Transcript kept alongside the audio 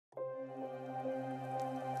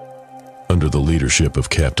Under the leadership of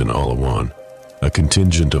Captain Alawan, a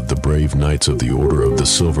contingent of the brave knights of the Order of the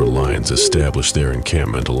Silver Lions established their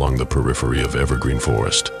encampment along the periphery of Evergreen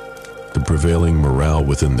Forest. The prevailing morale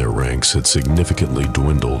within their ranks had significantly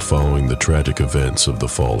dwindled following the tragic events of the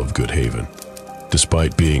fall of Good Haven.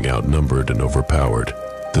 Despite being outnumbered and overpowered,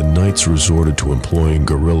 the knights resorted to employing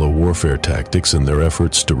guerrilla warfare tactics in their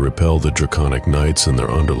efforts to repel the draconic knights and their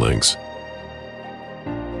underlings.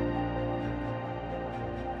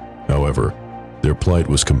 However, their plight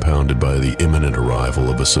was compounded by the imminent arrival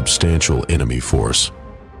of a substantial enemy force.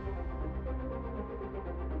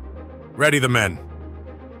 Ready the men.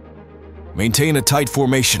 Maintain a tight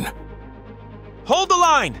formation. Hold the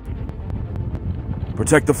line!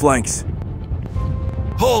 Protect the flanks.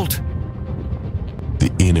 Hold!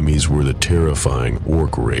 The enemies were the terrifying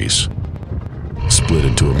orc race. Split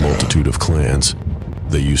into a multitude of clans,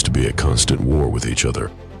 they used to be at constant war with each other,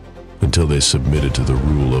 until they submitted to the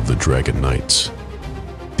rule of the Dragon Knights.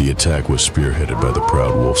 The attack was spearheaded by the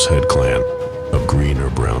Proud Wolf's Head clan, of green or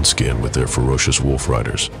brown skin with their ferocious wolf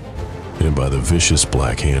riders, and by the vicious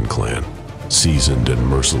Black Hand clan, seasoned and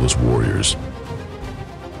merciless warriors.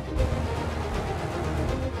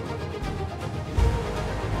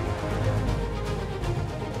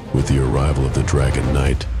 With the arrival of the Dragon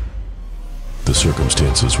Knight, the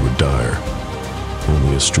circumstances were dire.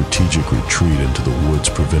 Only a strategic retreat into the woods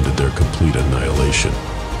prevented their complete annihilation.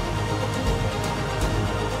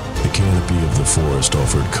 The canopy of the forest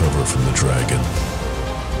offered cover from the dragon,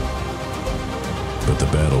 but the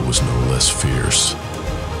battle was no less fierce.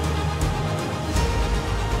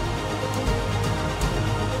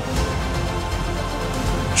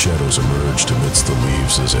 Shadows emerged amidst the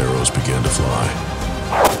leaves as arrows began to fly.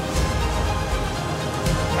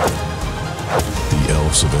 The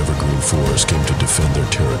elves of Evergreen Forest came to defend their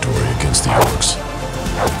territory against the orcs,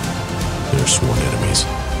 their sworn enemies.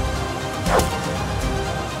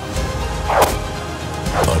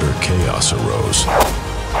 Utter chaos arose.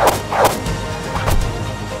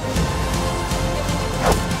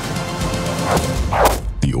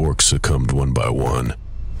 The orcs succumbed one by one.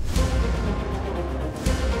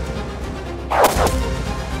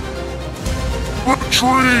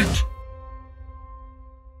 Retreat!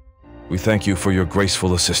 We thank you for your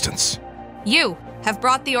graceful assistance. You have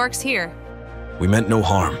brought the orcs here. We meant no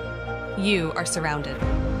harm. You are surrounded.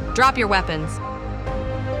 Drop your weapons.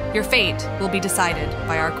 Your fate will be decided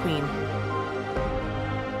by our queen.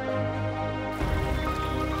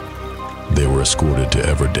 They were escorted to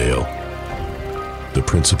Everdale, the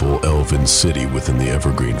principal elven city within the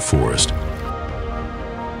Evergreen Forest.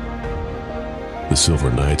 The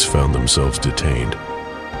Silver Knights found themselves detained,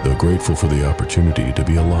 though grateful for the opportunity to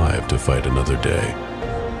be alive to fight another day.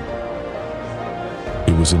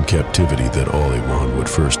 It was in captivity that Aliwan would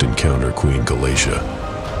first encounter Queen Galatia,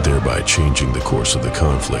 thereby changing the course of the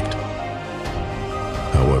conflict.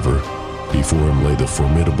 However, before him lay the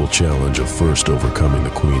formidable challenge of first overcoming the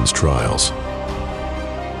Queen's trials